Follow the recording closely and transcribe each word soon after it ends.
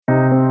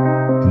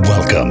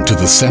Welcome to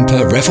the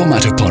Semper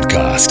Reformata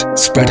podcast,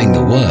 spreading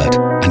the word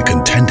and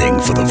contending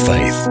for the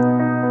faith.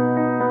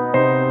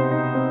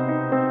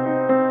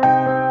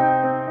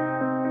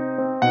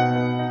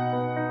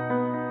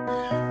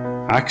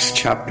 Acts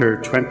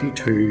chapter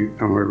 22,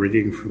 and we're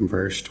reading from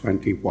verse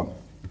 21.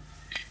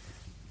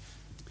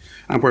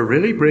 And we're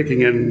really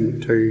breaking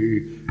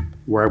into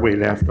where we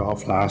left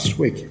off last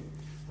week,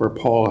 where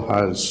Paul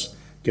has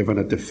given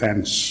a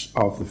defence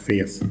of the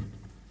faith.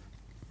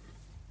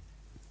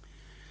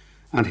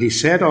 And he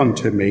said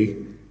unto me,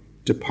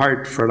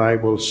 Depart, for I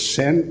will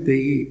send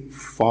thee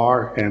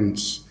far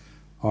hence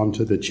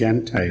unto the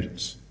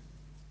Gentiles.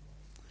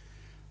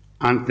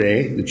 And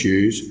they, the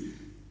Jews,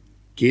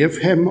 gave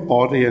him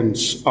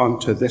audience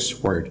unto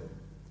this word,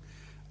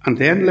 and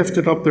then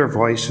lifted up their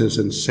voices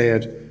and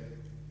said,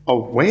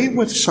 Away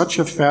with such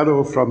a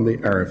fellow from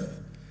the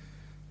earth,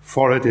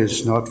 for it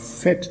is not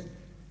fit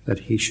that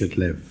he should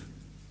live.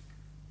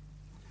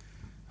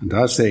 And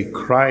as they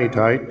cried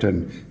out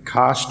and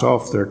cast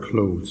off their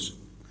clothes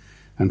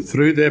and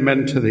threw them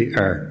into the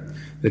air,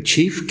 the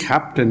chief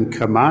captain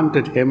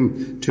commanded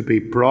him to be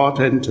brought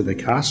into the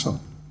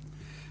castle,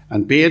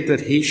 and bade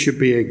that he should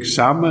be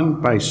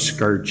examined by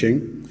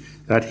scourging,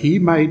 that he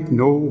might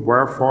know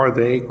wherefore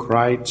they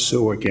cried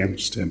so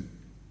against him.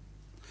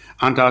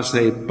 And as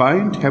they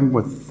bound him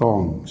with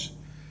thongs,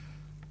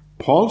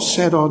 Paul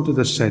said unto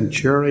the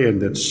centurion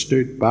that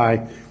stood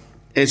by,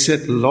 Is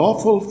it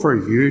lawful for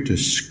you to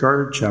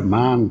scourge a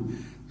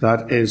man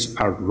that is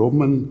a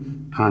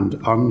Roman and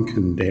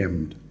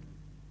uncondemned?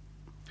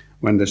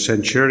 When the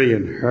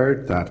centurion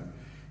heard that,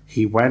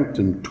 he went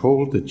and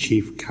told the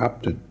chief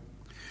captain,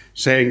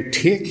 saying,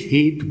 Take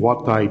heed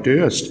what thou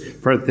doest,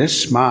 for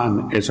this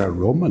man is a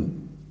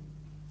Roman.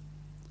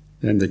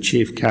 Then the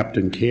chief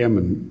captain came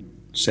and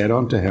said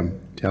unto him,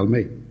 Tell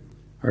me,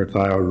 art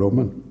thou a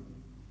Roman?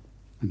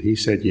 And he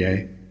said,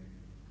 Yea.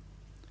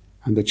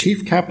 And the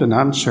chief captain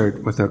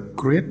answered, With a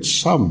great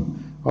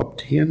sum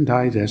obtained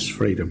I this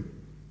freedom.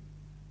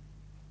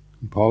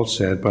 And Paul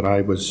said, But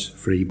I was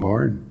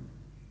freeborn.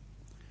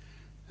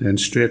 Then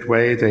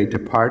straightway they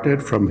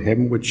departed from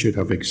him which should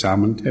have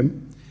examined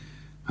him.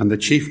 And the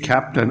chief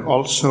captain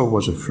also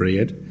was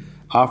afraid,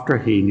 after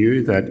he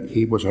knew that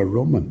he was a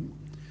Roman,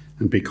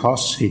 and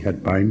because he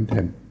had bound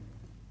him.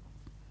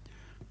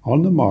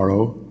 On the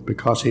morrow,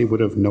 because he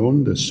would have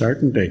known the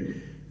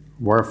certainty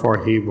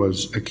wherefore he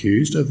was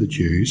accused of the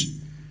Jews,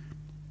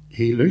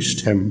 he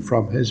loosed him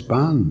from his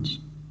bands,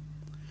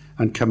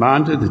 and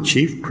commanded the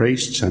chief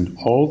priests and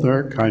all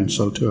their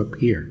council to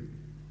appear,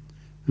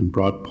 and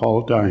brought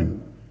Paul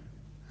down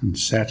and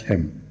set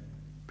him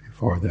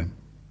before them.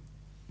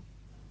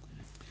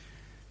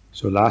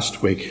 So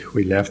last week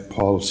we left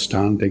Paul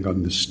standing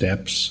on the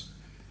steps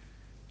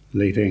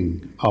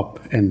leading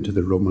up into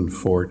the Roman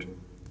fort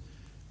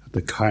at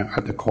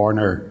the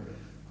corner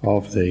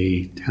of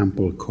the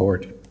temple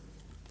court.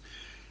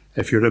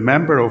 If you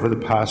remember, over the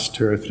past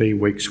 2 or 3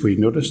 weeks, we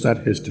noticed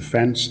that his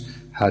defence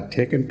had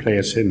taken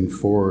place in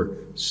 4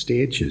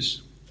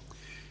 stages.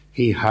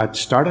 He had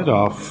started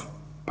off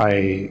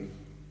by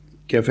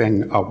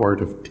giving a word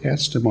of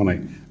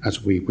testimony,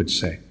 as we would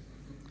say,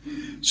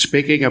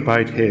 speaking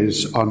about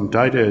his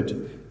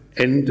undoubted,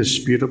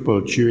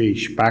 indisputable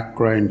Jewish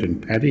background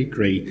and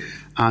pedigree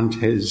and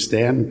his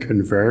then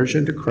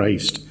conversion to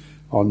Christ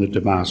on the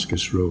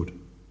Damascus Road.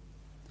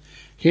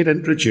 He had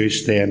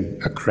introduced then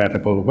a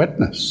credible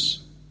witness,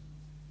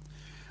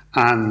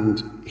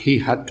 and he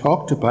had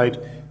talked about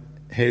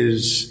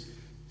his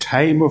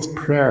time of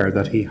prayer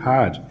that he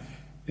had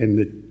in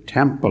the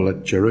temple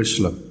at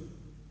Jerusalem.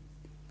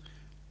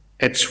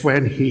 It's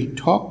when he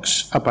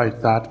talks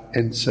about that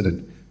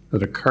incident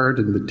that occurred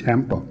in the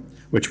temple,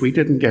 which we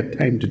didn't get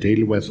time to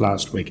deal with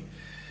last week.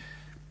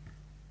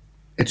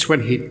 It's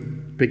when he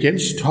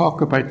begins to talk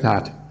about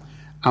that,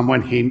 and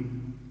when he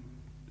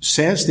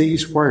says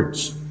these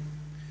words,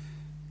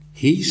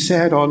 He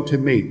said unto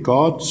me,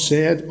 God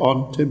said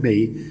unto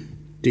me,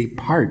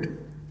 Depart,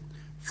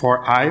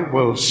 for I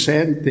will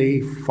send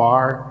thee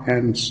far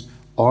hence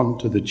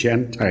unto the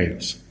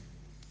Gentiles.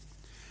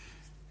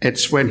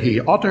 It's when he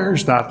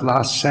utters that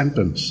last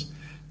sentence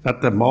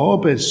that the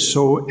mob is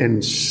so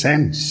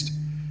incensed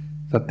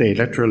that they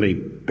literally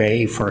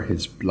bay for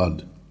his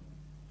blood.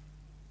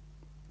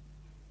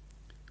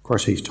 Of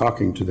course, he's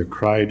talking to the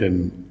crowd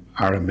in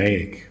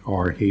Aramaic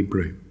or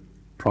Hebrew,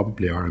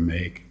 probably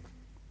Aramaic.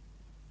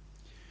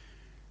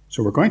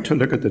 So we're going to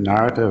look at the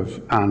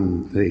narrative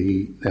and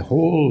the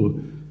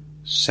whole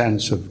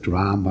sense of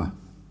drama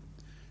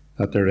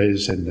that there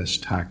is in this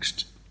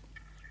text,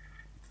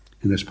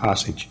 in this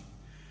passage.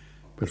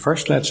 But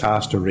first, let's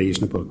ask a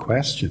reasonable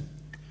question.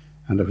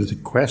 And it was a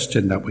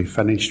question that we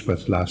finished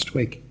with last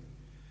week.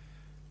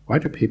 Why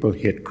do people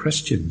hate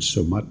Christians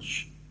so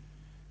much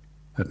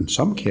that in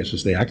some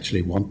cases they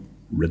actually want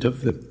rid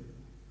of them?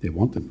 They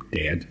want them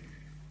dead.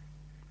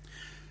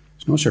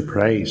 It's no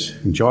surprise.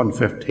 In John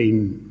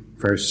 15,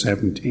 verse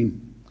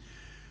 17,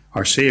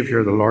 our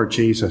Saviour, the Lord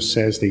Jesus,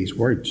 says these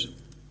words,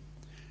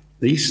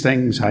 These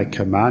things I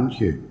command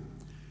you,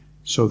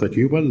 so that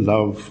you will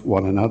love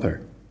one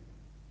another.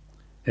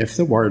 If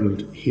the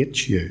world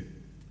hates you,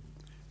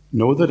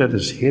 know that it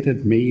has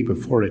hated me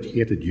before it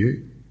hated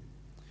you.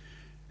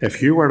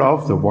 If you were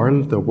of the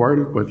world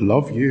would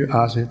love you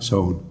as its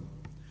own.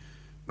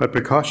 But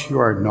because you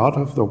are not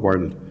of the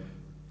world,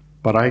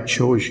 but I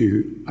chose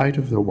you out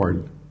of the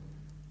world,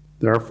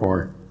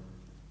 therefore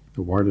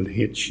the world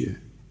hates you.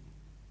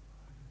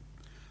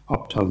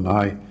 Up till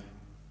now,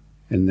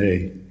 in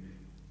the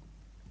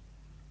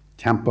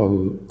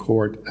temple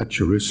court at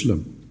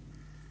Jerusalem,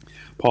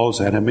 Paul's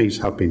enemies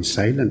have been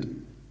silent.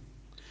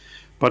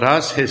 But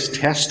as his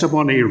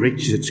testimony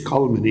reaches its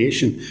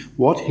culmination,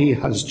 what he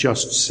has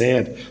just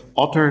said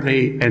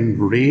utterly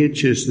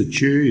enrages the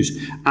Jews,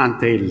 and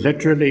they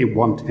literally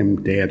want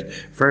him dead.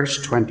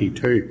 Verse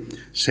 22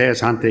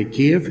 says, "And they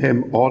gave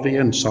him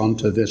audience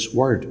unto this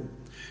word.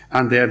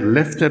 And they had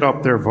lifted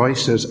up their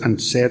voices and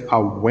said,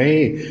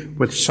 Away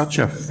with such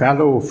a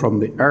fellow from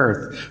the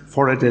earth,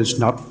 for it is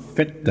not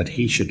fit that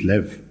he should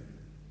live."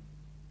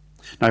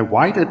 Now,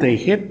 why did they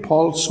hate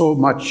Paul so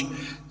much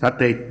that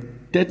they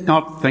did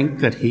not think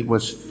that he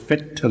was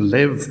fit to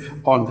live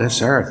on this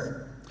earth?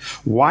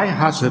 Why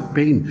has it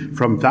been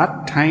from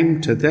that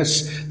time to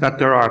this that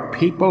there are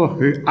people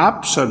who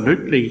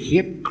absolutely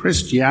hate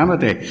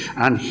Christianity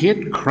and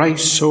hate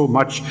Christ so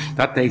much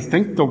that they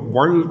think the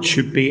world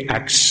should be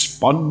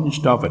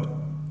expunged of it?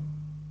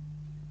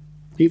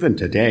 Even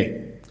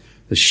today,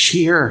 the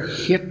sheer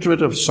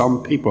hatred of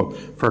some people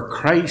for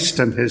Christ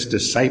and his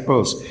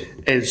disciples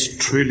is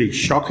truly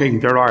shocking.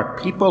 There are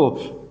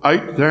people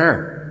out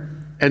there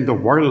in the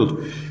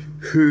world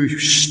who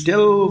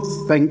still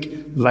think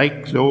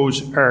like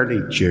those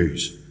early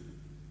Jews.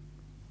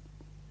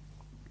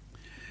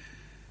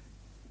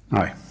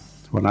 Now,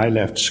 when I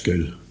left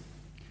school,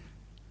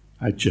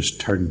 I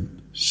just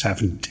turned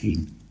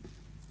 17.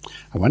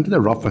 I went to the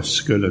roughest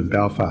school in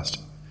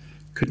Belfast.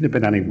 Couldn't have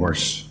been any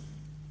worse.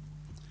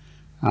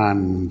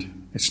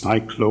 And it's now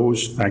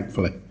closed,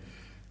 thankfully,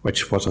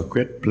 which was a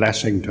great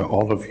blessing to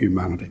all of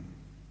humanity.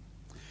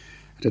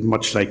 I didn't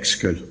much like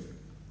school.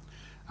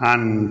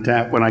 And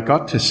when I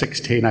got to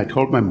 16, I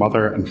told my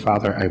mother and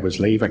father I was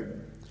leaving.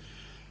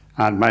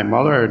 And my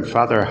mother and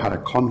father had a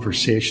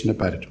conversation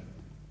about it.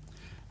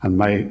 And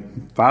my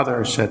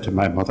father said to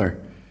my mother,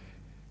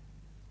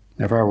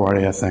 "Never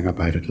worry a thing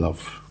about it,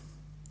 love.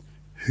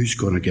 Who's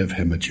going to give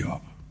him a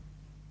job?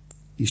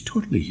 He's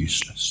totally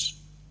useless.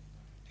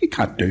 He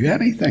can't do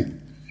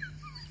anything."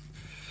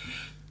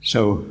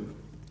 So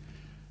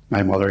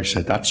my mother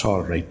said, "That's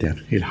all right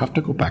then. He'll have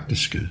to go back to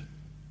school."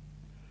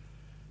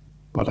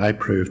 But I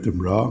proved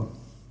them wrong,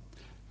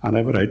 and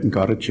I went out and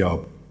got a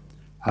job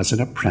as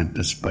an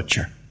apprentice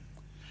butcher.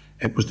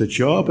 It was the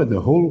job in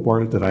the whole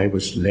world that I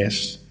was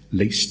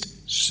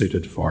least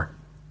suited for.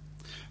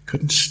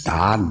 Couldn't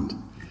stand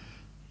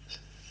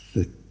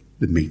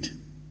the meat.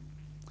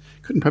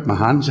 Couldn't put my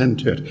hands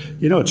into it.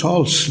 You know, it's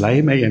all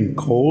slimy and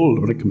cold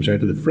when it comes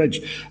out of the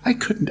fridge. I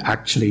couldn't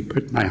actually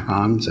put my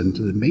hands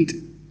into the meat.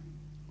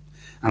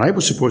 And I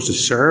was supposed to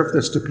serve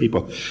this to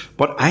people.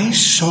 But I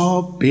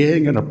saw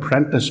being an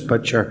apprentice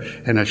butcher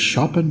in a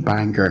shop in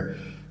Bangor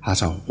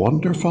as a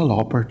wonderful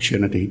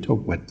opportunity to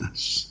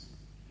witness.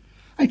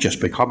 I just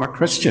become a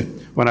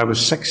Christian when I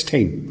was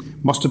 16.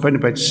 Must have been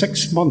about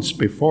 6 months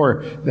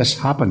before this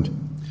happened,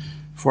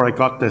 before I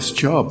got this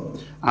job.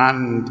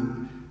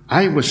 And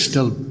I was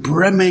still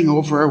brimming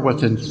over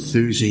with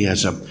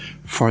enthusiasm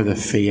for the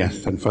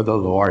faith and for the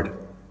Lord.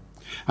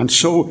 And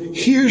so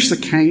here's the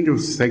kind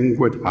of thing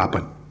would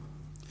happen.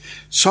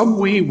 Some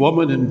wee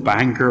woman in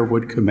Bangor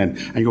would come in,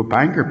 and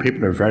Bangor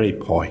people are very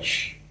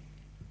posh.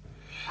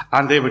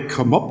 And they would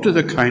come up to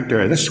the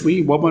counter, this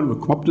wee woman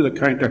would come up to the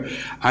counter,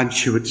 and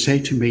she would say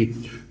to me,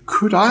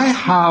 "Could I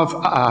have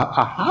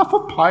a half a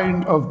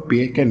pound of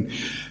bacon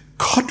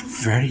cut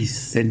very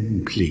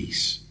thin,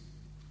 please?"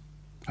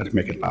 I'd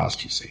make it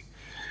last, you see.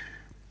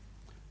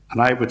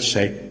 And I would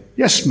say,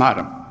 "Yes,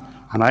 madam."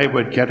 And I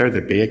would get her the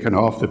bacon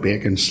off the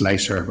bacon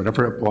slicer,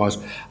 whatever it was,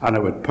 and I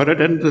would put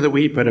it into the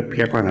wee bit of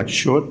paper and I'd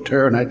show it to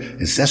her and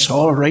 "Is this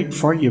all right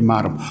for you,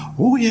 madam?"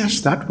 "Oh,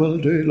 yes, that will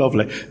do,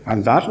 lovely."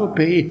 And that'll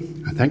be,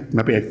 I think,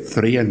 maybe a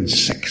 3 and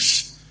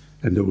 6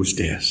 in those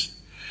days.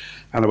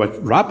 And I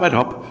would wrap it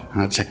up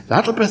and I'd say,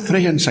 "That'll be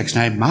 3 and 6.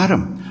 Now,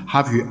 madam,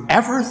 have you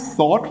ever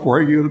thought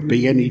where you'll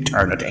be in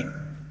eternity?"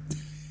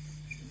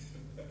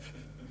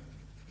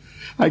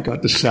 I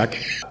got the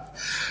sack.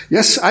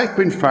 Yes, I've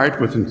been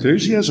fired with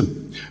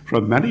enthusiasm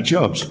from many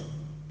jobs.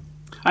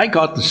 I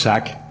got the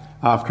sack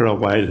after a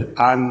while,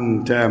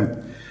 and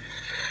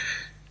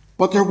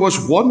but there was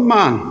one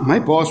man. My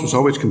boss was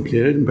always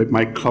complaining about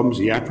my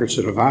clumsy efforts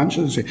at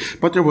evangelism,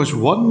 but there was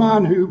one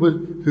man who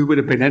would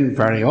have been in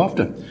very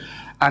often,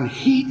 and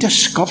he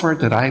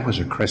discovered that I was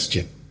a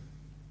Christian.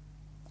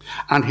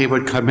 And he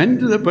would come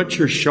into the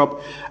butcher's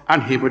shop,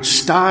 and he would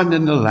stand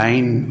in the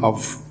line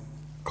of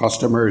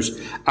customers,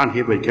 and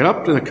he would get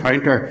up to the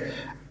counter,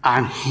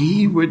 and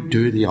he would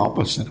do the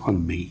opposite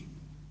on me.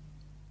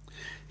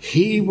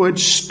 he would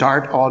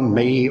start on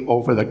me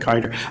over the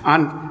counter.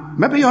 And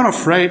maybe on a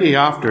Friday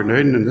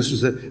afternoon, and this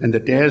is in the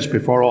days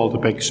before all the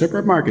big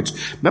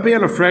supermarkets, maybe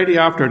on a Friday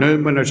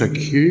afternoon when there's a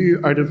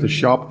queue out of the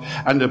shop,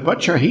 and the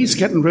butcher, he's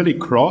getting really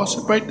cross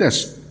about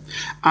this.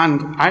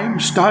 And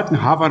I'm starting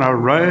having a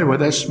row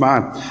with this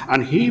man,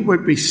 and he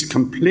would be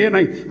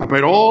complaining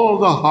about all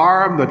the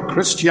harm that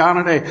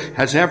Christianity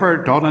has ever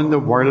done in the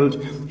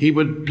world. He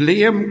would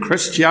blame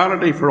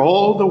Christianity for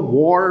all the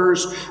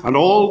wars and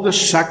all the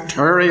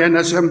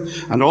sectarianism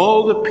and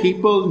all the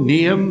people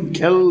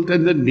killed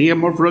in the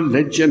name of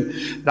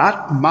religion.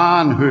 That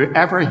man,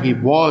 whoever he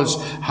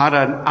was, had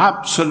an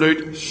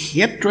absolute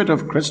hatred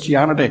of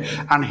Christianity,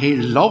 and he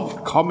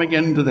loved coming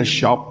into the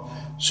shop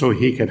so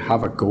he could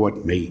have a go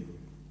at me.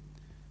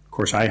 Of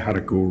course, I had to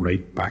go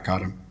right back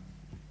at him.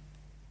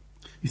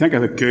 You think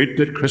of the good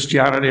that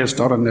Christianity has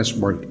done in this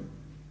world.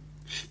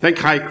 Think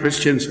how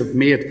Christians have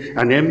made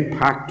an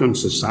impact on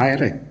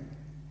society.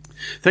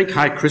 Think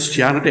how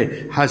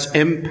Christianity has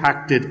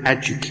impacted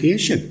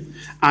education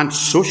and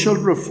social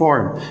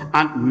reform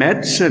and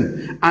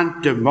medicine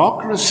and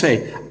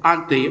democracy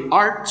and the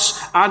arts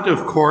and,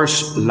 of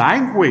course,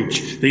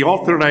 language. The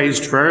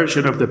authorized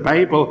version of the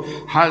Bible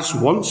has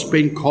once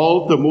been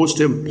called the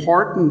most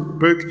important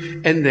book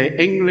in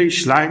the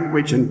English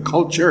language and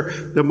culture,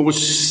 the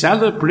most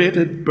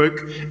celebrated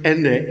book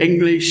in the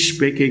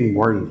English-speaking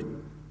world.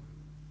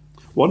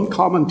 One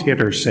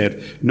commentator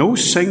said, "No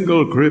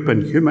single group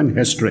in human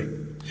history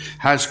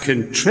has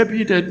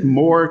contributed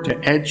more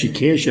to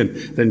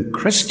education than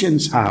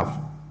Christians have.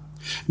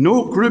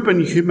 No group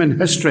in human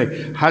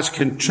history has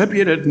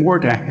contributed more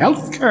to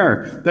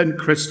healthcare than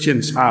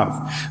Christians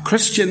have.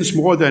 Christians,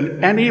 more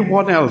than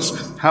anyone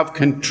else, have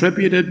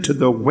contributed to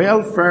the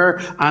welfare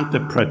and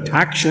the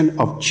protection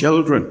of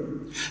children.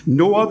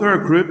 No other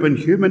group in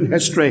human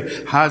history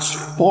has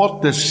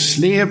fought the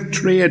slave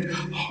trade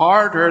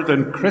harder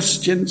than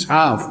Christians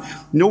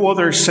have. No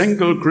other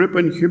single group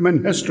in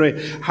human history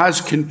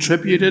has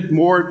contributed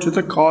more to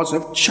the cause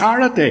of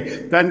charity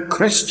than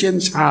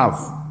Christians have."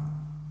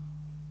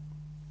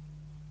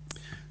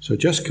 So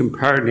just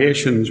compare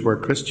nations where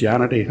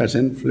Christianity has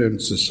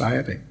influenced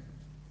society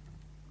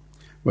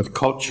with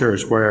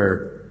cultures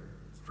where,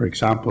 for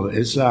example,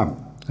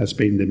 Islam has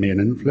been the main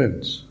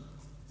influence.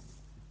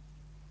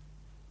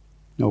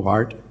 No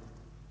art,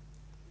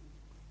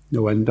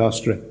 no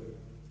industry,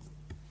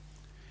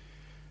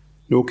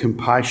 no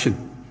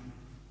compassion,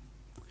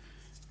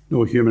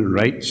 no human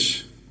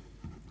rights,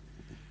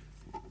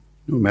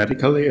 no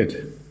medical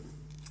aid.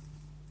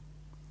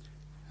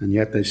 And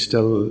yet they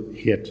still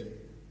hate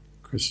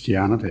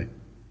Christianity,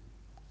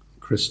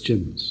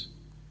 Christians,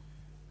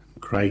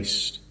 and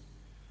Christ,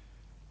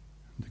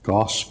 and the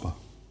gospel.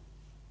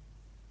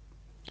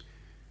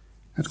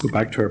 Let's go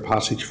back to our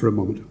passage for a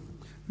moment.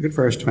 Look at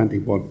verse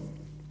 21.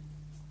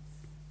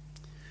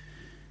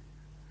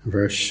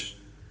 Verse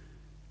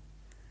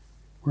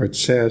where it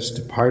says,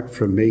 "Depart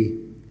from me,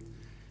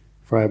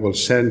 for I will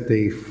send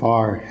thee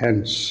far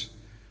hence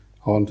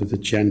unto the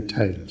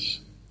Gentiles."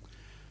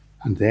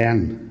 And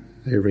then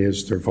they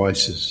raised their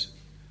voices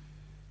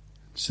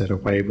and said,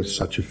 "Away with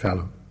such a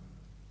fellow."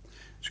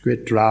 There's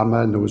great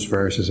drama in those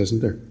verses,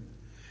 isn't there?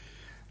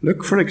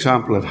 Look, for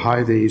example, at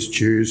how these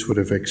Jews would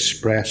have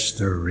expressed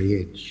their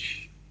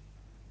rage.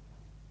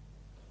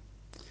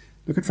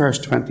 Look at verse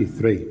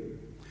 23.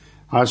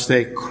 As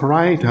they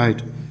cried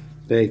out,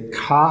 they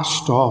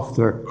cast off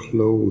their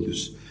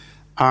clothes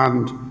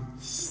and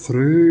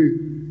threw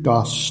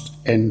dust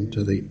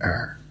into the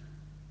air.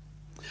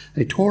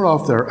 They tore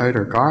off their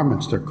outer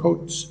garments, their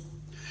coats.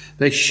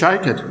 They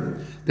shouted,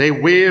 they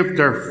waved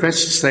their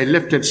fists, they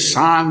lifted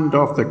sand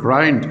off the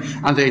ground,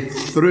 and they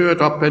threw it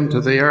up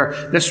into the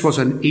air. This was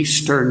an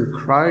Eastern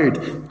crowd,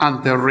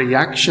 and the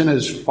reaction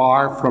is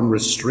far from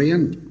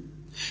restrained.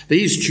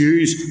 These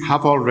Jews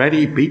have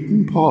already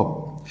beaten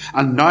Paul,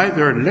 and now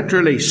they're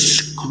literally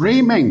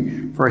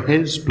screaming for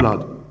his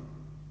blood.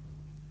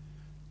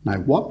 Now,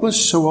 what was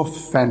so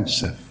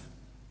offensive?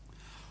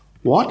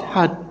 What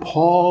had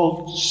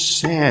Paul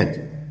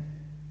said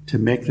to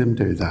make them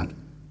do that?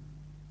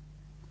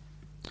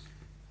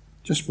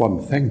 Just one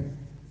thing.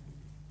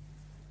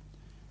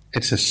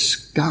 It's a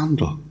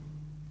scandal,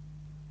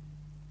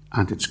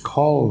 and it's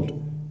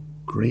called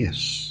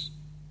grace.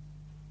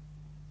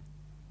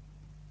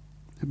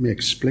 Let me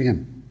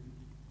explain.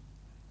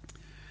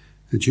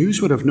 The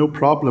Jews would have no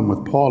problem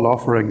with Paul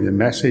offering the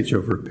message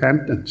of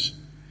repentance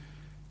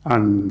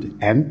and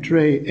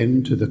entry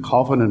into the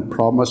covenant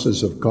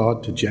promises of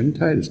God to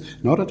Gentiles.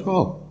 Not at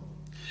all.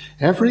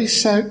 Every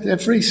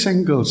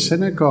single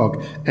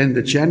synagogue in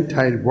the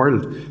Gentile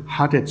world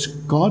had its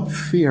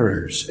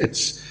God-fearers,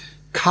 its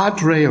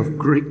cadre of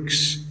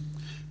Greeks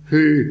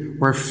who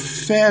were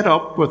fed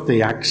up with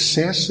the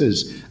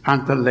excesses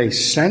and the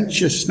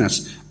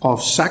licentiousness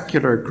of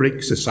secular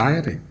Greek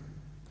society.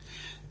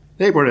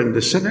 They were in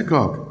the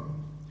synagogue.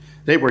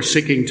 They were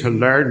seeking to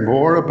learn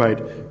more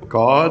about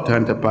God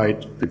and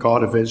about the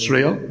God of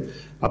Israel,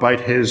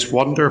 about his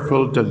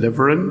wonderful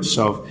deliverance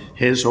of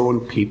his own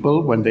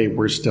people when they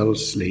were still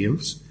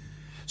slaves.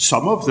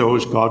 Some of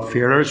those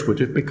God-fearers would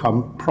have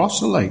become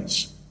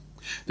proselytes.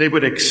 They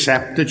would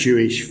accept the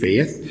Jewish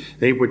faith.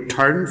 They would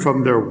turn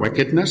from their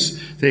wickedness.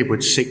 They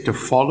would seek to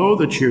follow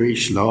the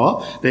Jewish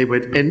law. They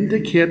would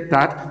indicate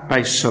that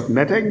by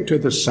submitting to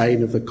the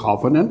sign of the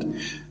covenant,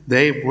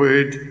 they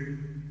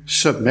would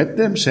submit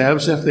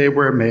themselves, if they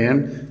were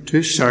men,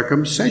 to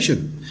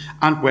circumcision.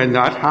 And when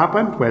that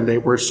happened, when they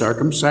were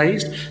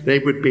circumcised, they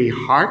would be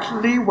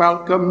heartily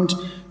welcomed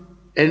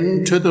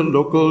into the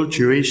local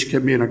Jewish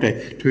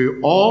community. To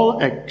all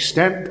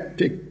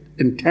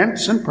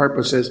intents and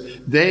purposes,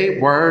 they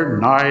were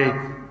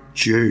now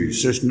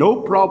Jews. There's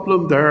no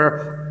problem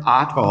there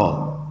at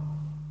all.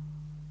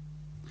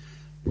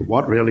 But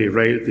what really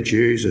railed the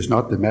Jews is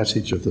not the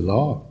message of the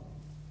law.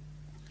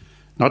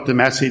 Not the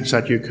message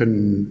that you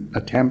can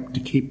attempt to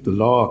keep the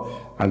law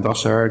and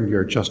thus earn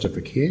your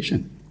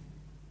justification.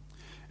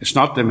 It's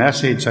not the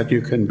message that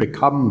you can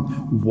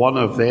become one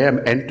of them,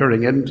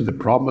 entering into the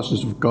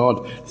promises of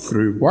God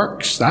through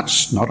works.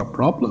 That's not a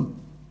problem.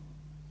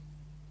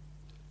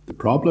 The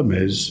problem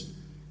is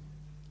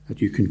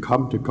that you can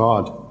come to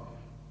God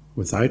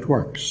without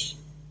works,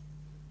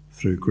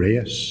 through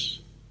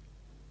grace.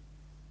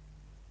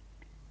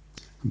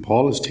 And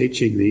Paul is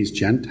teaching these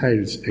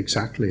Gentiles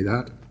exactly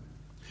that.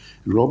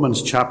 In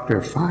Romans chapter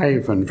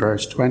 5 and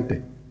verse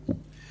 20,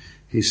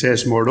 he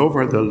says,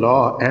 "Moreover, the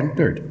law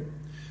entered,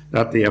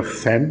 that the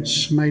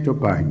offence might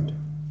abound.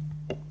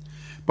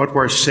 But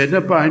where sin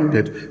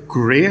abounded,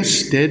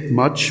 grace did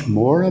much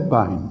more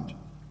abound."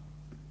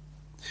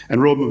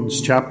 In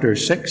Romans chapter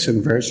 6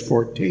 and verse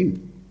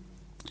 14,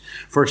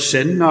 "For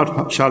sin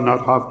shall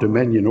not have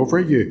dominion over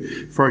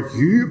you, for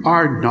you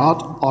are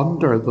not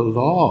under the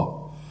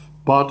law,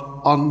 but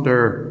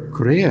under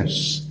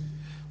grace."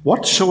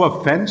 What's so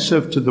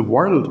offensive to the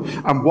world,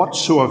 and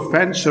what's so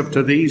offensive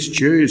to these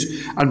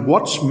Jews, and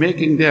what's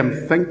making them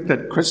think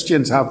that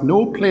Christians have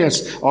no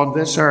place on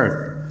this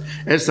earth,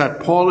 is that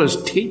Paul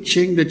is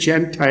teaching the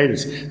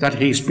Gentiles that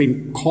he's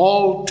been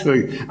called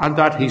to, and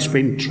that he's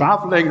been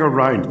travelling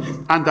around,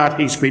 and that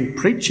he's been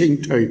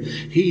preaching to.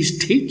 He's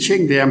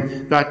teaching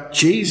them that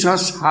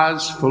Jesus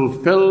has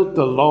fulfilled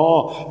the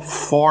law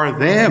for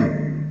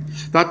them,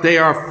 that they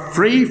are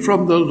free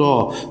from the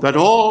law, that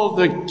all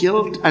the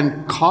guilt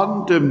and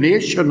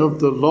condemnation of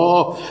the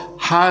law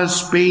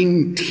has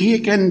been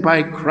taken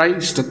by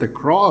Christ at the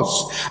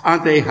cross,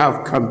 and they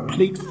have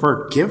complete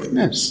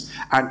forgiveness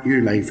and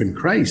new life in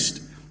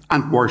Christ.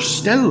 And worse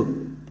still,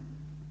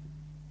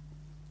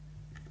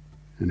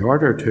 in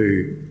order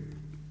to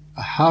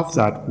have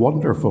that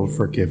wonderful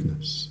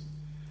forgiveness,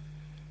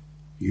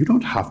 you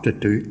don't have to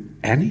do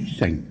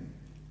anything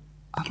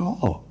at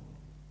all.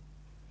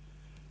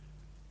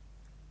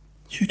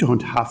 You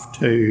don't have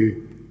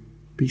to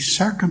be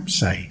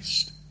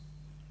circumcised.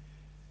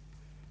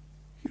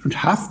 You don't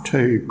have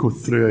to go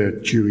through a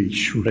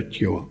Jewish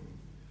ritual.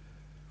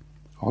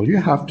 All you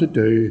have to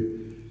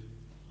do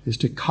is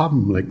to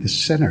come like the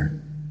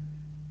sinner,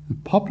 the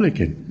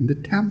publican in the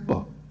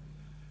temple,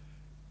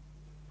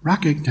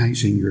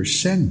 recognizing your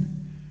sin.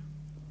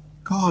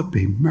 God,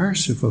 be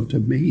merciful to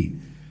me,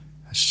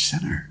 a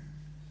sinner.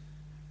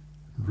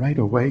 Right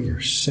away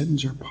your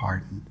sins are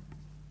pardoned.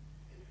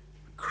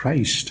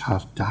 Christ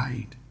hath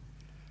died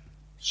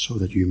so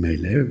that you may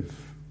live.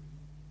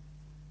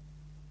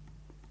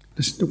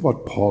 Listen to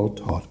what Paul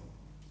taught.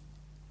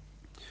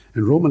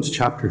 In Romans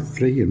chapter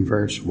 3 and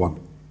verse 1.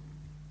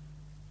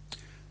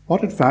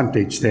 "What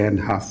advantage then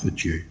hath the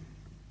Jew?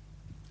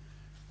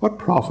 What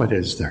profit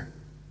is there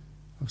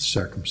of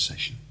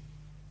circumcision?"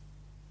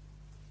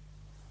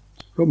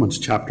 Romans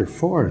chapter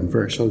 4 and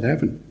verse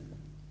 11.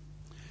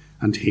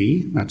 "And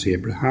he," that's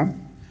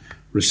Abraham,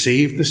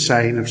 "received the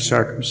sign of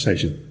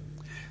circumcision,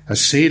 a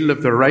seal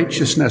of the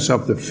righteousness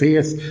of the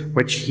faith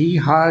which he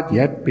had,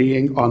 yet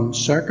being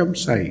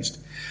uncircumcised,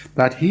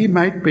 that he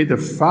might be the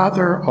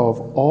father of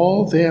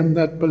all them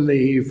that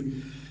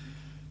believe,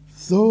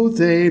 though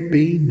they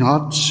be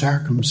not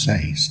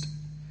circumcised,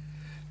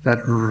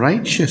 that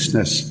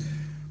righteousness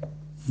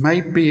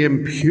might be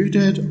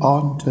imputed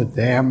unto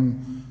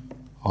them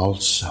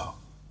also."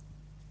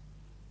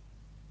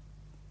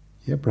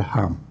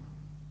 Abraham.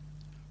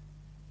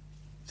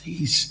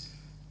 These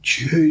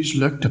Jews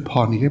looked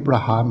upon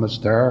Abraham as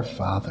their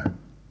father.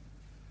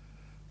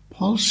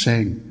 Paul's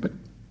saying,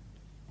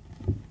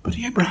 but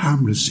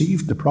Abraham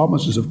received the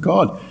promises of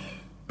God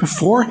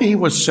before he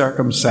was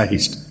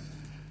circumcised.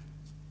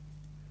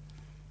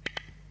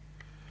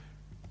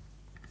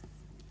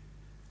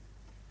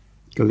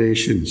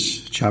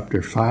 Galatians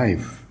chapter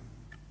 5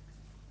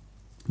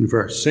 and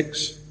verse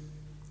 6.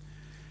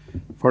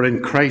 "For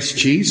in Christ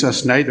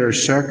Jesus neither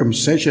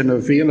circumcision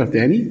availeth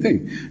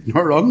anything,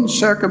 nor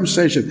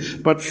uncircumcision,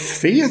 but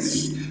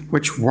faith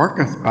which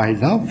worketh by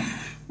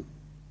love."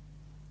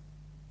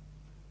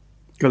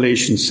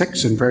 Galatians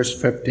 6 and verse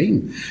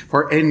 15.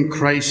 "For in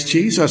Christ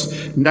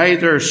Jesus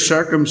neither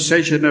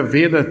circumcision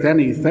availeth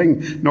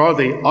anything, nor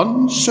the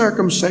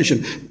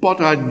uncircumcision, but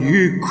a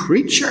new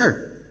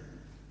creature."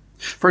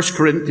 1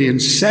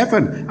 Corinthians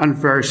 7 and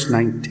verse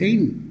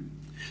 19.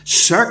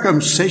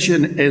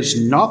 Circumcision is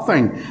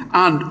nothing,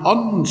 and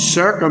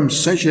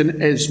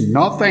uncircumcision is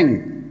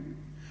nothing,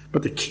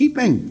 but the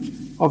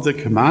keeping of the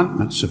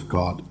commandments of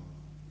God.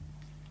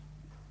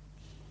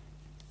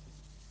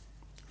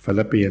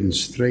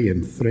 Philippians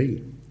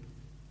 3:3.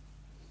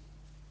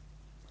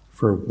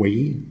 For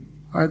we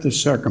are the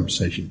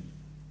circumcision,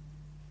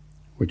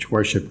 which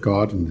worship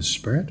God in the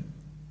Spirit,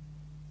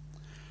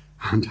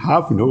 and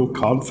have no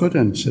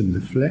confidence in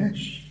the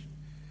flesh.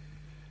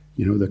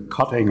 You know, the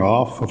cutting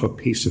off of a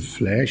piece of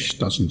flesh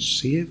doesn't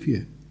save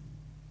you.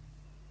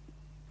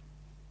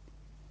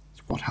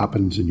 It's what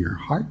happens in your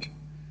heart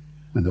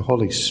when the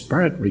Holy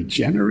Spirit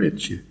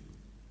regenerates you.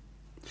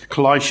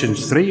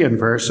 Colossians 3 and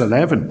verse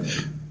 11,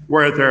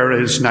 where there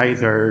is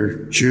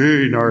neither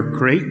Jew nor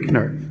Greek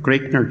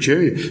nor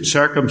Jew,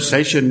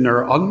 circumcision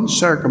nor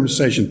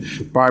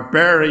uncircumcision,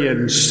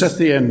 barbarian,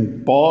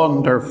 Scythian,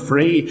 bond or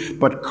free,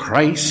 but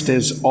Christ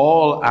is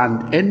all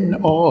and in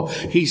all.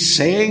 He's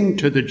saying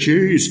to the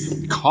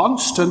Jews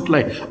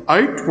constantly,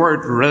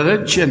 outward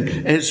religion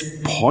is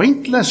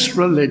pointless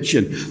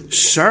religion.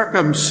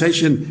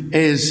 Circumcision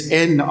is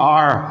in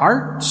our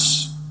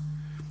hearts.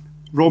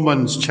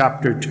 Romans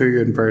chapter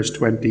 2 and verse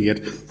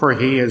 28, for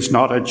he is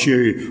not a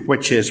Jew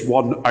which is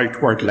one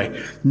outwardly,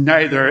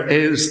 neither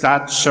is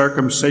that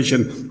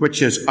circumcision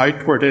which is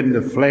outward in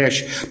the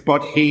flesh,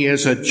 but he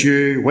is a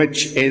Jew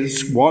which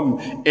is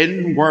one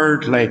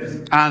inwardly,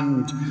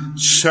 and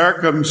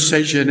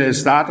circumcision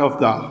is that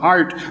of the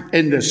heart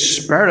in the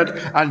spirit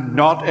and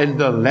not in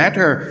the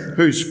letter,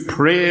 whose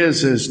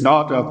praise is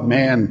not of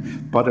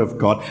men but of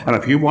God. And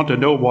if you want to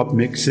know what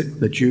makes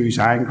the Jews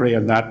angry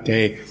on that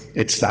day,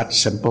 it's that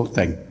simple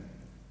thing.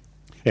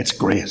 It's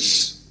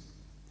grace.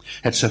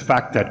 It's the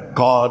fact that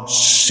God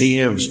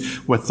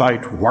saves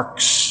without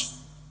works.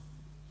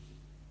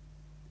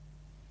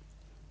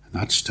 And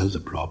that's still the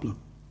problem.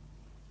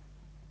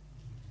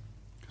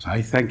 Because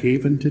I think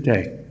even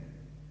today,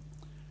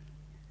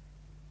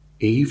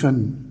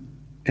 even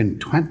in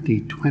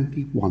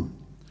 2021,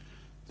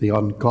 the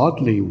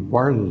ungodly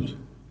world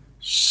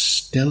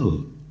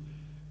still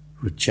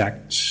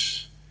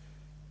rejects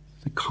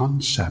the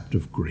concept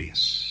of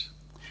grace.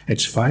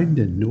 It's found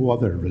in no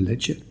other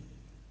religion.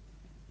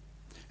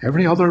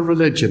 Every other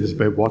religion is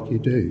about what you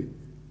do.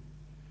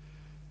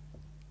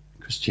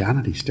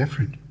 Christianity's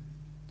different.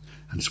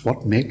 And it's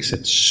what makes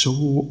it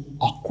so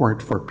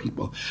awkward for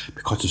people,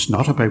 because it's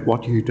not about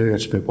what you do,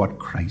 it's about what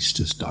Christ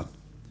has done.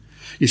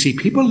 You see,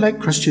 people like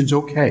Christians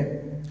okay.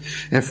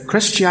 If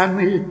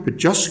Christianity would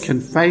just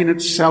confine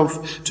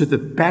itself to the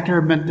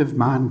betterment of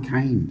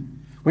mankind,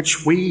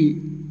 which we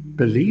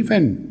believe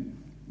in,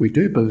 we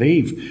do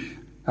believe,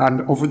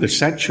 and over the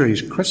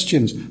centuries,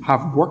 Christians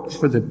have worked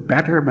for the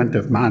betterment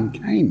of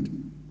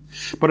mankind.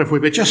 But if we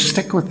would just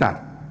stick with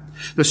that,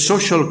 the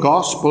social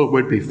gospel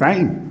would be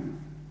fine.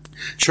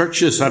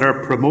 Churches that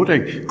are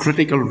promoting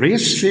critical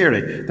race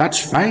theory, that's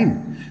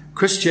fine.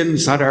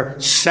 Christians that are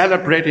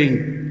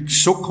celebrating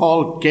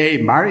so-called gay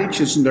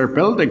marriages in their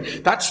building,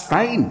 that's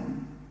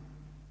fine.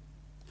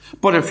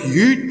 But if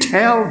you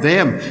tell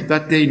them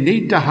that they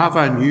need to have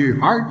a new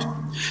heart,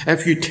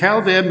 if you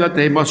tell them that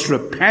they must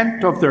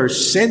repent of their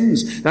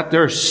sins, that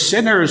they're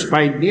sinners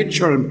by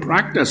nature and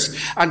practice,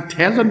 and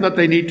tell them that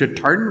they need to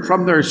turn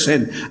from their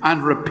sin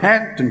and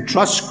repent and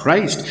trust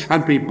Christ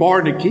and be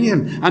born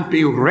again and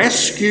be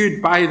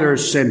rescued by their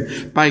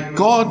sin, by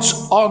God's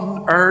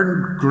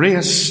unearned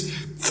grace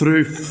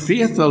through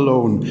faith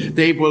alone,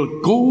 they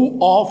will go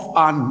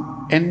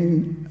off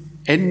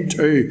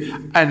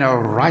into an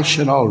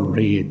irrational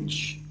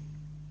rage.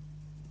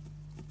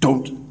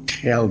 Don't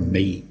tell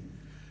me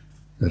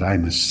that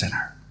I'm a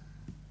sinner.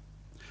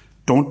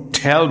 Don't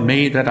tell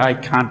me that I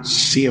can't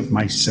save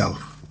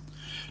myself.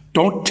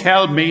 Don't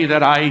tell me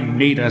that I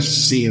need a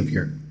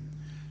Savior.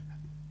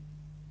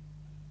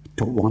 I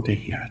don't want to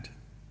hear it.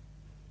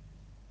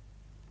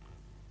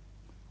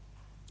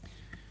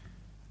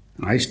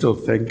 And I still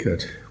think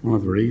that one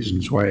of the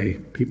reasons why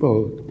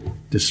people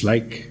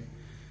dislike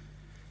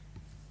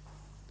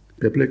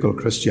biblical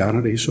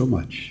Christianity so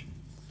much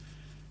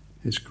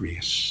is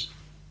grace.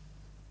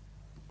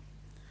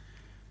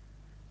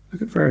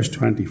 Look at verse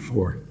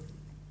 24,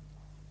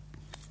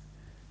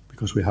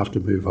 because we have to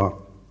move on.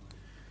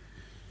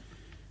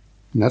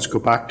 And let's go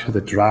back to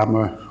the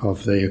drama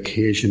of the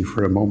occasion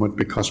for a moment,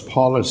 because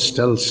Paul is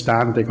still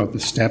standing on the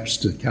steps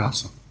to the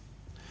castle.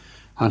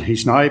 And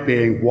he's now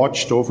being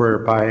watched over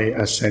by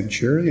a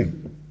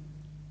centurion.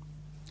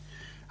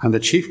 And the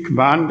chief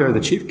commander,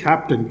 the chief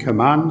captain,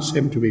 commands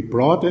him to be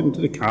brought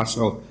into the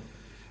castle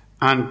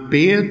and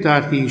bade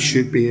that he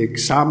should be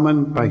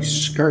examined by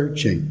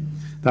scourging,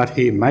 that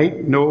he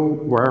might know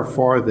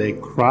wherefore they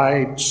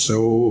cried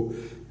so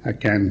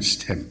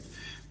against him.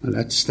 Now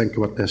let's think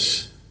about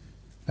this.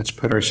 Let's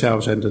put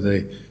ourselves into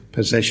the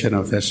position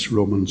of this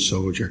Roman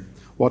soldier.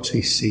 What's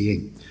he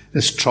seeing?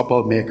 This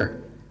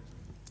troublemaker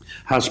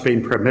has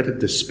been permitted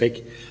to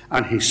speak,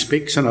 and he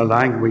speaks in a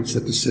language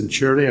that the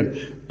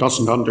centurion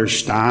doesn't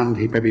understand.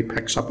 He maybe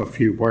picks up a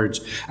few words,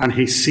 and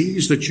he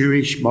sees the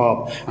Jewish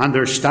mob, and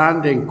they're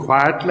standing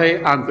quietly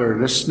and they're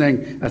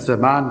listening as the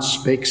man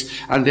speaks,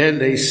 and then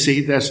they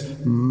see this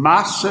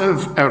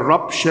massive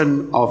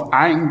eruption of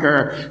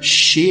anger,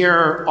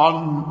 sheer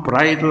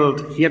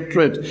unbridled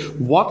hatred.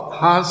 What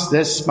has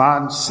this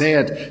man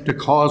said to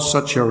cause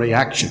such a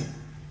reaction?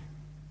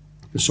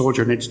 The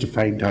soldier needs to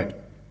find out.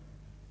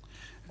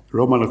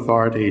 Roman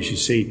authorities, you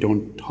see,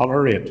 don't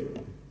tolerate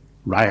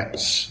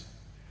riots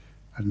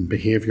and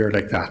behaviour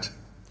like that.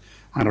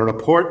 And a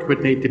report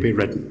would need to be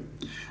written.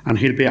 And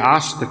he'll be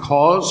asked the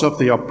cause of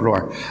the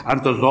uproar.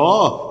 And the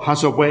law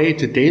has a way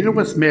to deal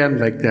with men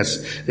like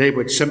this. They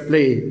would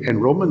simply, in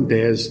Roman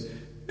days,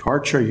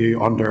 torture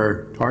you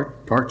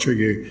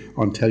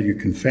until you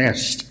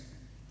confessed.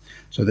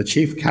 So the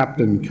chief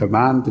captain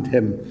commanded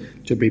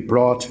him to be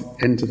brought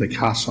into the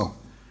castle,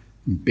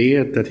 and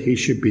bade that he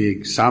should be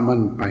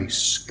examined by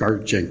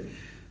scourging,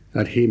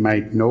 that he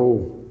might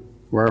know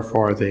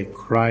wherefore they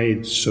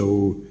cried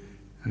so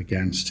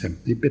against him.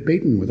 He'd be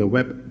beaten with a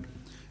whip,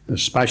 a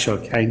special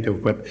kind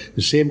of whip,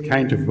 the same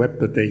kind of whip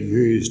that they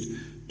used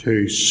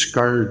to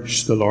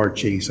scourge the Lord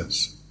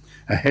Jesus.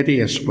 A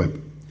hideous whip,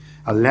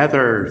 a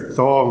leather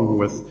thong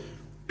with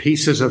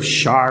pieces of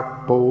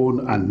sharp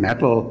bone and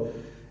metal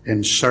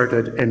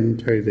inserted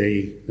into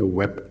the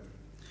whip.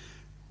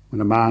 When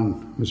a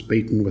man was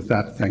beaten with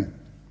that thing,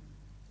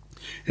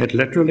 it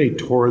literally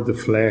tore the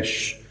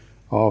flesh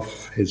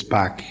off his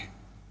back,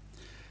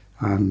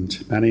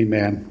 and many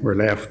men were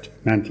left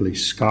mentally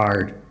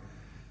scarred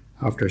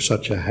after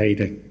such a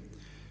hiding,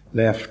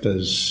 left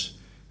as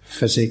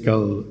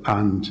physical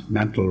and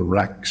mental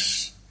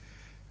wrecks,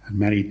 and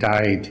many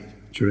died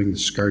during the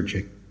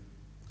scourging.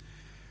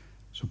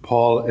 So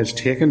Paul is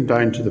taken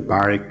down to the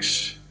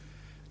barracks,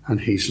 and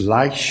he's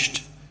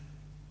lashed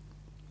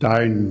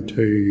down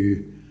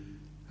to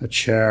a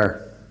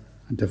chair,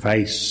 a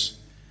device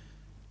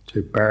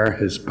to bear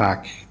his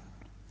back.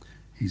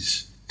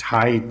 He's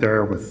tied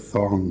there with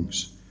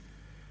thongs.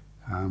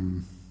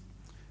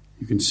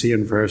 You can see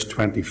in verse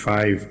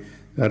 25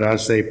 that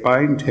as they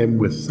bound him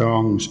with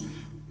thongs,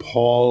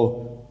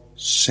 Paul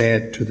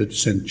said to the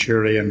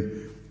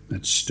centurion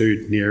that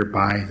stood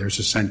nearby, there's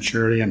a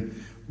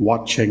centurion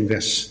watching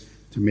this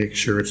to make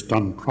sure it's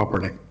done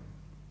properly.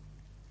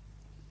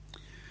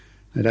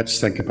 Now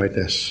let's think about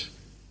this.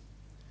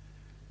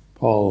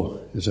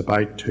 Paul is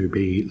about to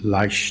be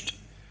lashed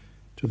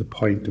to the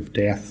point of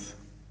death.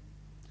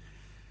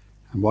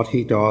 And what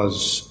he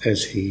does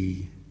is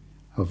he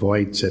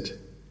avoids it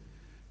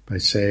by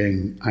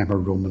saying, I'm a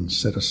Roman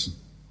citizen.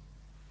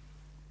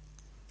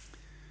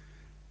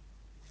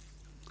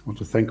 I want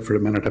to think for a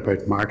minute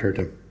about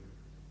martyrdom.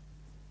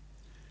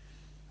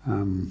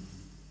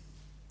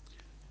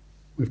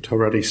 We've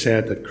already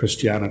said that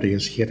Christianity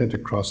is hated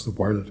across the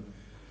world.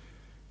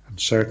 And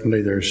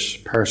certainly there's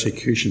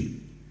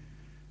persecution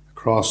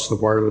across the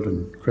world,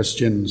 and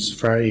Christians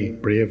very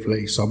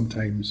bravely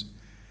sometimes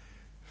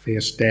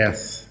face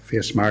death,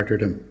 face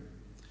martyrdom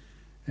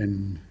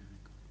in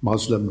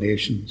Muslim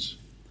nations,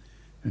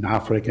 in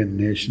African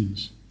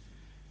nations,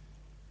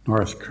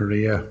 North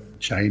Korea,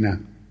 China,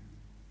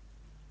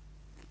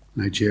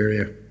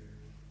 Nigeria,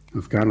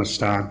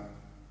 Afghanistan.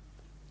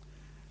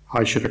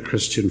 How should a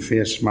Christian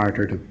face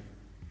martyrdom?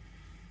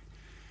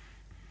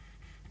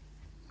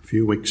 A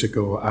few weeks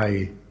ago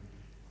I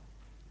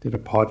did a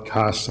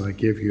podcast and I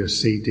gave you a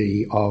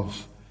CD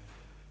of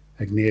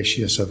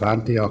Ignatius of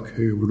Antioch,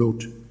 who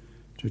wrote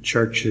to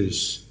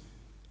churches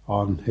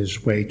on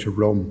his way to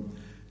Rome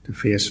to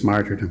face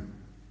martyrdom.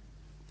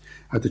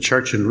 At the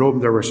church in Rome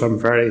there were some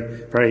very,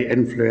 very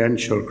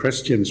influential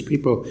Christians,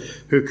 people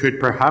who could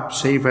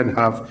perhaps even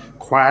have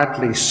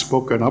quietly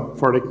spoken up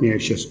for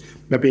Ignatius,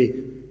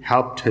 maybe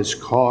helped his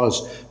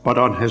cause. But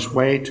on his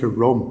way to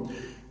Rome,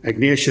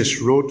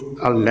 Ignatius wrote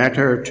a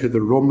letter to the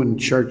Roman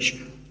church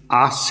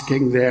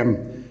asking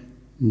them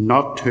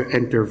not to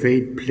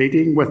intervene,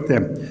 pleading with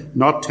them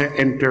not to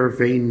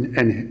intervene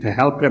and to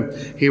help him.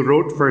 He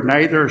wrote, for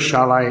neither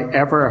shall I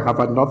ever have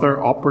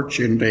another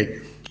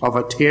opportunity of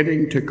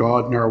attaining to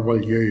God, nor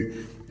will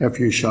you, if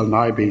you shall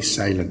now be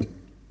silent,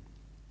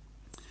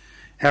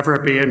 ever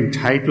be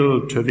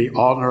entitled to the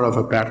honour of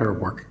a better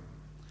work.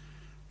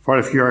 For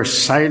if you are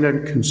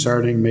silent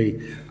concerning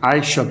me,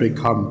 I shall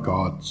become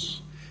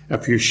God's.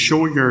 If you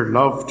show your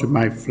love to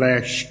my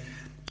flesh,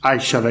 I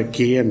shall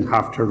again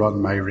have to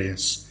run my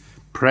race.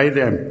 Pray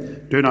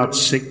then, do not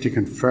seek to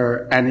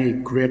confer any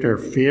greater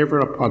favour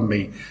upon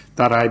me,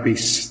 that I be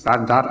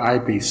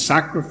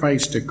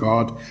sacrificed to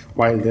God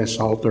while this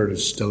altar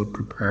is still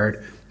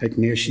prepared.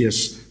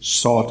 Ignatius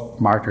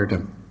sought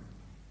martyrdom.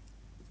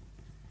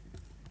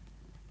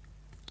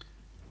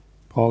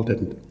 Paul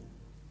didn't.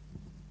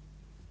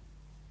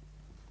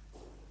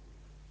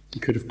 He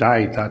could have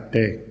died that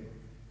day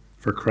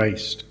for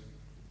Christ.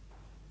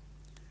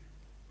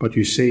 But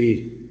you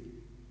see,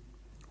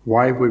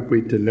 why would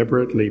we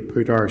deliberately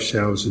put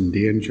ourselves in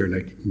danger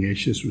like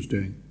Ignatius was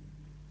doing?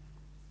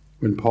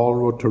 When Paul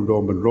wrote to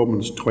Rome in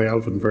Romans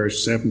 12 and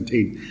verse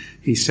 17,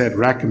 he said,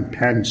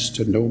 "Recompense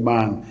to no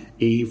man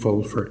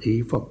evil for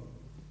evil.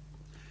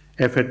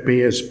 If it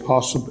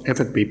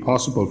be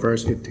possible,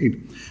 verse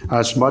 18,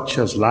 as much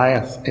as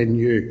lieth in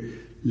you,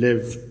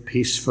 live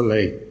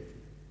peacefully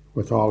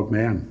with all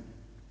men."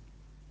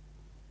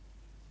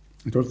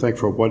 I don't think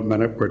for 1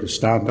 minute we're to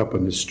stand up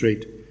in the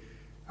street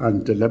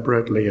and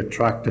deliberately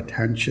attract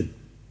attention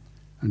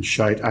and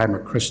shout, "I'm a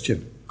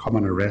Christian, come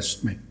and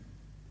arrest me."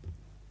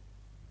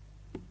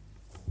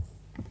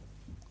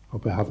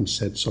 Hope I haven't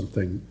said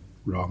something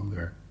wrong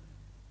there.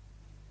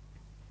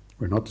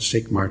 We're not to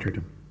seek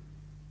martyrdom.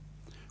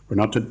 We're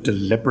not to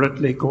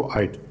deliberately go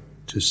out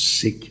to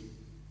seek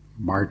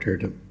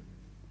martyrdom.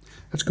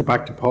 Let's go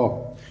back to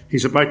Paul.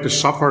 He's about to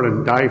suffer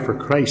and die for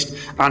Christ,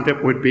 and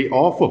it would be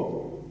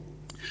awful.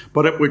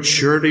 But it would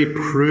surely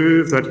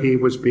prove that he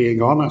was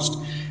being honest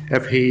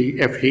if he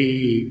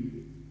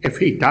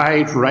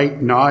died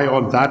right now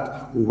on that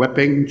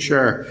whipping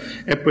chair.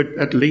 It would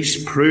at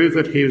least prove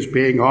that he was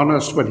being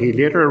honest when he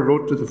later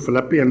wrote to the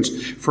Philippians,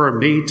 "For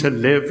me to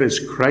live is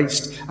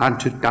Christ, and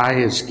to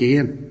die is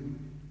gain."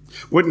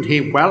 Wouldn't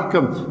he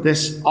welcome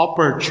this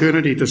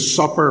opportunity to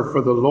suffer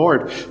for the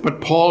Lord?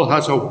 But Paul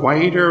has a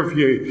wider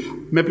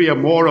view, maybe a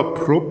more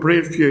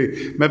appropriate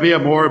view, maybe a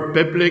more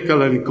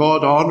biblical and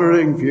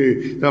God-honouring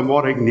view than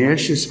what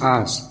Ignatius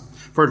has.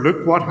 For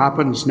look what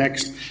happens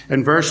next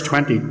in verse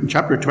 20,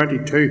 chapter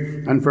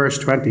 22 and verse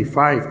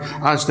 25.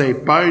 As they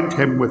bound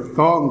him with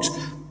thongs,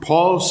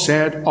 Paul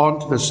said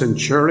unto the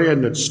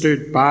centurion that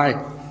stood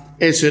by,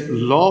 "Is it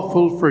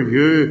lawful for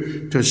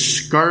you to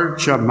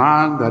scourge a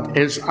man that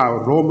is a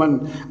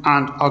Roman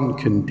and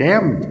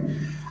uncondemned?"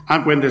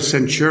 And when the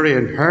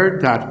centurion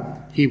heard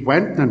that, he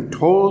went and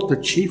told the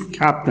chief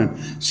captain,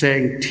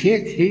 saying,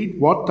 "Take heed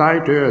what thou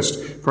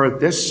doest, for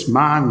this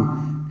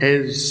man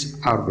is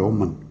a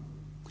Roman."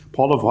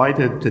 Paul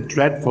avoided the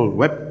dreadful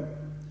whip.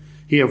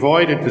 He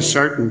avoided the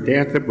certain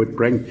death it would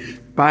bring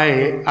by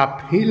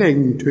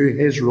appealing to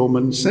his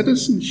Roman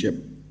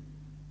citizenship.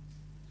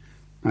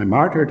 Now,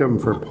 martyrdom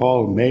for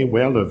Paul may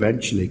well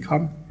eventually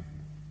come.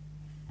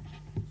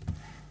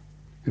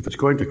 If it's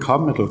going to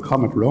come, it'll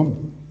come at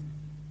Rome.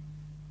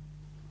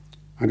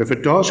 And if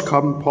it does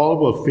come, Paul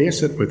will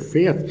face it with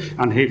faith,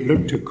 and he'll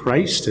look to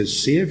Christ as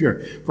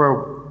Saviour.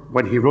 For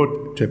when he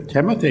wrote to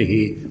Timothy,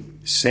 he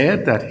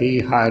said that he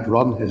had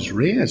run his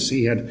race,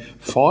 he had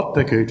fought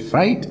the good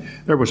fight.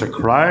 There was a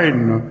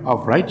crown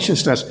of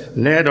righteousness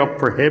laid up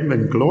for him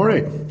in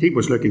glory. He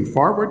was looking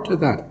forward to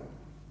that.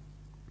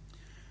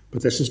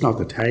 But this is not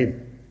the time.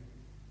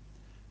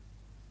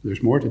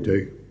 There's more to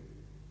do.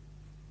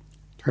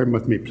 Turn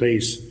with me,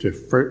 please, to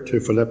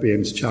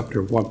Philippians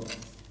chapter 1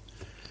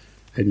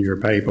 in your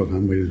Bible,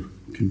 and we'll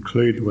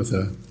conclude with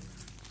a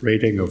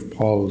reading of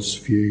Paul's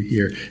view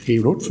here. He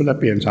wrote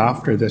Philippians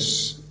after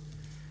this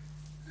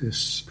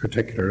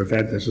particular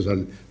event.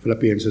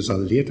 Philippians is a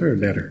later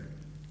letter.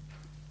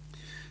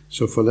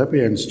 So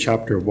Philippians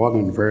chapter 1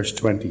 and verse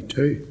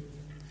 22.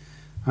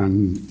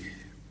 And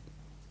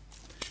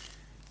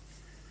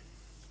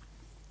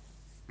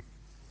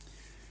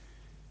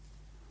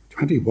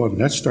 21.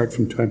 Let's start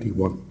from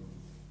 21.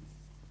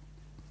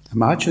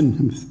 Imagine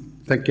him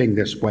thinking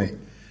this way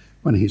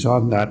when he's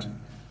on that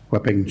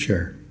whipping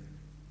chair.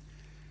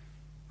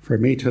 "For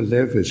me to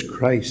live is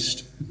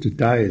Christ, and to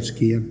die is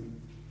gain.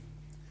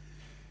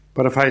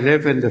 But if I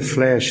live in the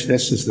flesh,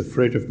 this is the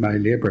fruit of my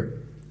labour.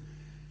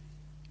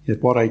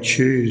 Yet what I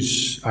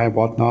choose I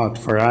wot not,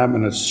 for I am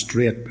in a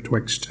strait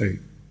betwixt two.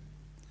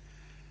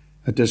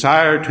 A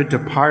desire to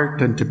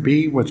depart and to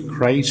be with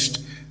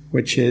Christ,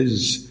 which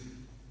is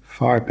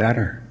far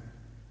better.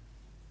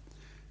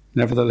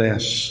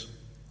 Nevertheless,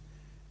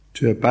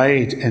 to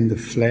abide in the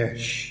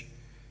flesh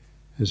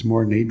is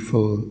more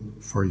needful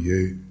for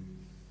you.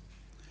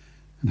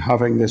 And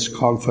having this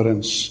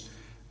confidence,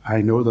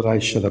 I know that I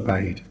shall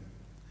abide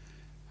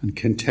and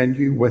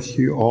continue with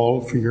you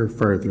all for your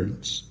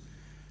furtherance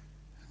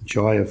and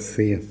joy of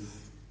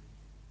faith."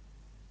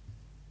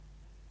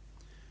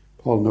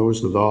 Paul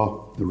knows the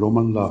law, the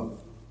Roman law.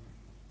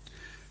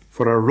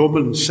 For a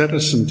Roman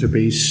citizen to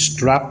be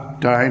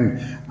strapped down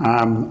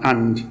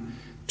and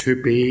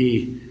to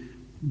be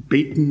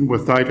beaten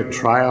without a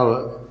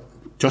trial,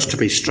 just to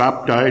be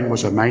strapped down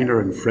was a minor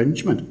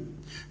infringement.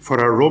 For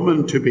a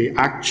Roman to be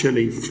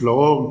actually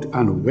flogged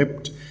and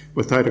whipped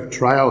without a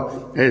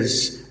trial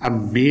is a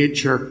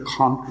major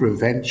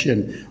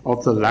contravention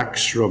of the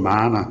Lex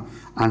Romana,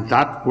 and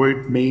that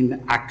would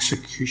mean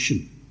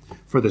execution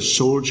for the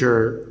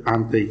soldier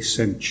and the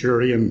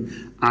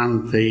centurion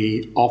and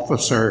the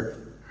officer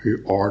who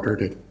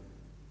ordered it.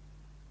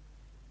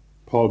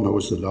 Paul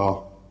knows the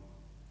law,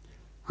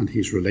 and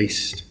he's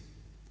released.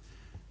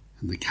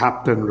 And the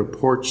captain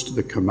reports to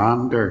the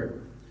commander,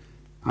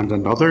 and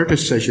another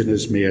decision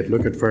is made.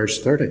 Look at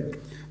verse 30.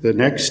 The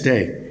next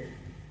day,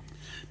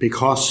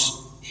 because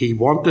he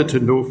wanted to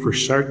know for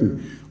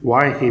certain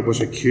why he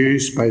was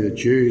accused by the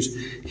Jews,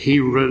 he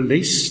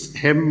released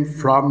him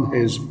from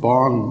his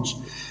bonds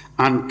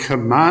and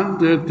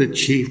commanded the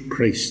chief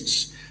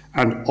priests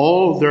and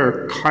all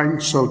their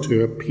council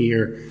to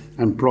appear,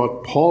 and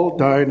brought Paul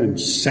down and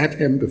set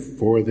him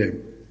before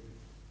them.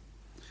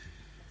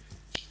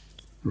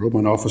 The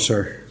Roman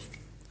officer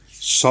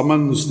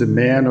summons the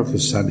men of the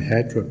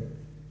Sanhedrin,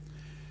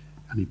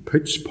 and he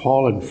puts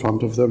Paul in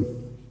front of them,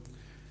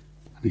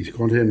 and he's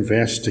going to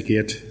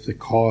investigate the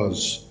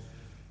cause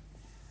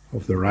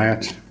of the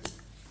riot.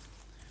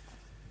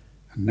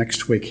 And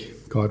next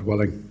week, God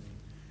willing,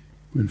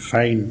 we'll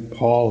find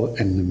Paul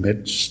in the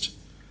midst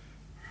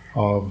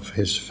of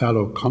his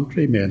fellow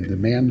countrymen, the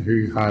men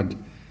who had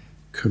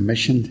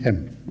commissioned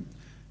him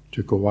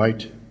to go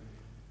out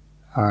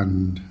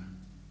and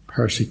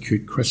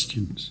persecute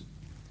Christians.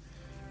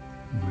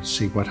 And we'll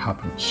see what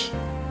happens.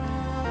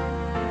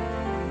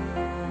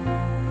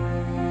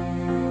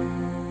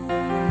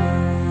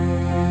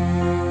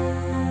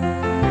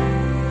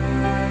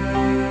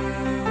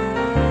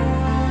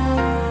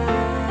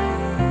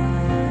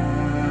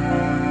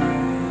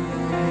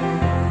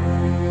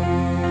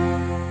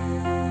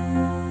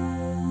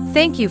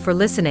 Thank you for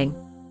listening.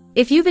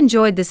 If you've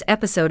enjoyed this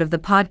episode of the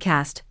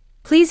podcast,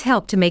 please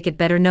help to make it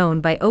better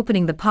known by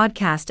opening the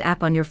podcast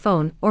app on your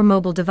phone or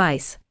mobile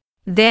device.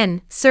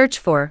 Then, search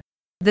for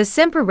the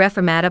Semper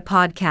Reformata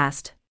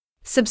podcast.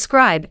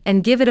 Subscribe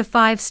and give it a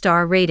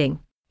 5-star rating.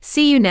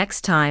 See you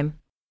next time.